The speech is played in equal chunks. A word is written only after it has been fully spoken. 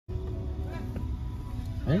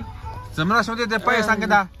哎，怎么了，兄弟？这包一3根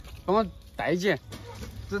的，帮我带起。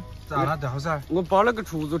这咋了？这好事？我包了个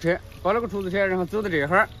出租车，然后走到这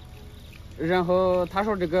哈儿，然后他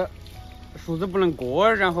说这个数字不能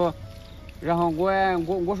过，然后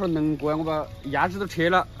我说能过，我把压制都撤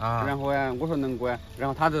了啊，然后我说能过，然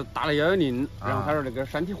后他就打了110，然后他说这个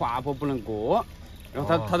山体滑坡不能过，然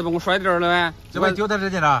后他就把我甩这儿了就把你丢到这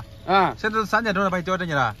里了啊！现在都3点钟了，把你丢到这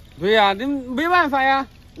里了。对呀，这没办法呀，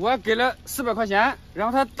我给了400块钱，然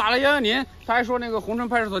后他打了110，他还说那个红城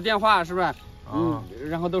派出所电话是吧？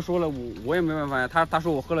然后都说了，我也没办法呀。他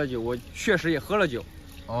说我喝了酒，我确实也喝了酒。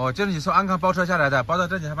哦，就是你从安康包车下来的，包到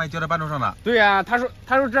这里，他把你丢到半路上了。对呀，他说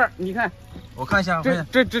这儿，你看，我看一下，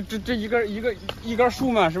这一根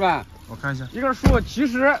树嘛，是吧？我看一下，一根树，其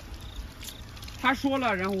实他说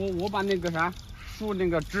了，然后我把那个啥树那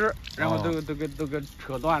个枝，然后都给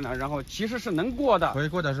扯断了，然后其实是能过的，可以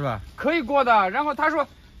过的是吧？可以过的。然后他说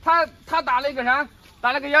他打了一个啥，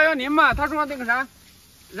打了个110嘛，他说那个啥。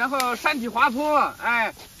然后山体滑坡，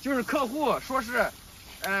哎，就是客户说是，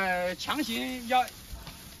强行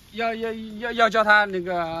要叫他那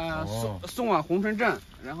个送往红城镇，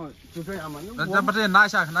然后就这样嘛。那把这些拿一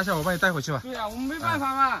下，我帮你带回去吧。对呀，我们没办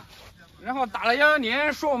法嘛。然后打了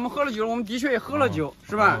110，说我们喝了酒，我们的确也喝了酒，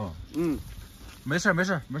是吧？没事，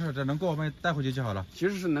这能过，我帮你带回去就好了。其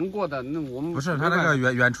实是能过的，那我们不是他那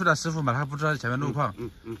个远处的师傅嘛，他不知道前面路况，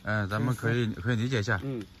咱们可以理解一下，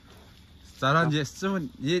咋了？你师傅，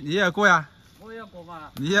你也过呀？我也要过嘛。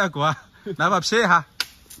你也要过啊？来吧，撇一下。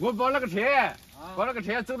我包了个车，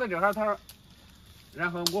走到这哈，他说，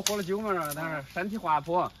然后我喝了酒嘛，他说山体滑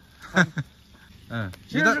坡。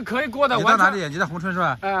其实是可以过的。你到哪里？你在红村是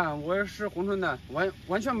吧？我是红村的，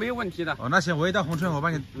完全没有问题的。哦，那行，我也到红村，我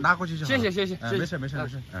帮你拿过去就好了。谢谢。没事。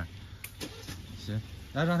行，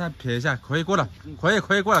来让他撇一下，可以过了，可以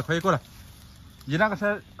过了。你那个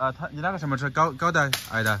车你那个什么车？高的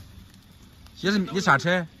矮的？其实你啥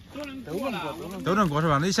车都能过是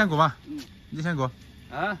吧？那你先过嘛，你先过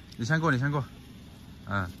啊，你先过，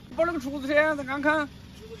包那个出租车在安康，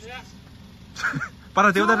把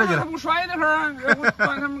他丢在这里了。我甩的会儿，我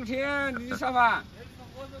换他们车，你啥法？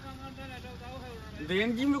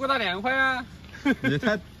你没给我打电话呀？你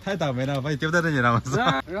太倒霉了，把你丢在这里了，我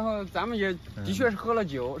操！然后咱们也的确是喝了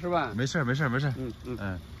酒，是吧？没事。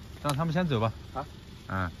让他们先走吧。好，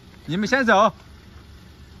你们先走。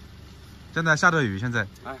现在下着雨，现在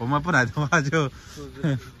我们不来的话就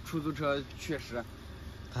出租车确实，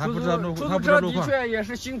他不知道路况，出租车的确也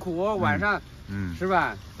是辛苦，晚上是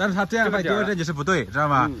吧？但是他这样把你丢在这里是不对，知道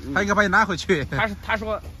吗？他应该把你拿回去。他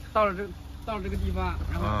说到了这个地方，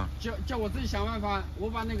然后叫我自己想办法，我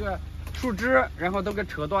把那个树枝然后都给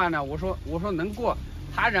扯断了，我说能过，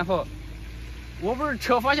然后我不是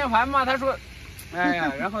扯方向盘吗？他说，哎呀，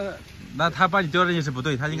然后。那他把你丢在这里是不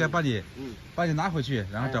对，他应该把你拿回去，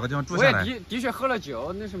然后找个地方住下来。我也的确喝了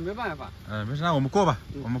酒，那是没办法。没事，那我们过吧，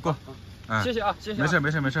我们过。谢谢啊，谢谢。没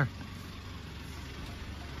事。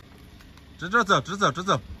直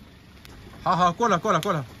走。好，过了，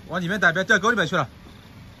往里面带，别掉沟里面去了。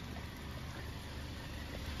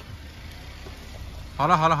好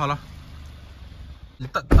了，你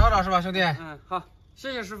到了是吧，兄弟？好。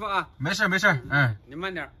谢谢师傅啊，没事，你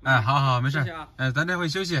慢点。好，没事。谢谢啊，咱这回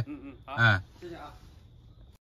休息。好，谢谢啊。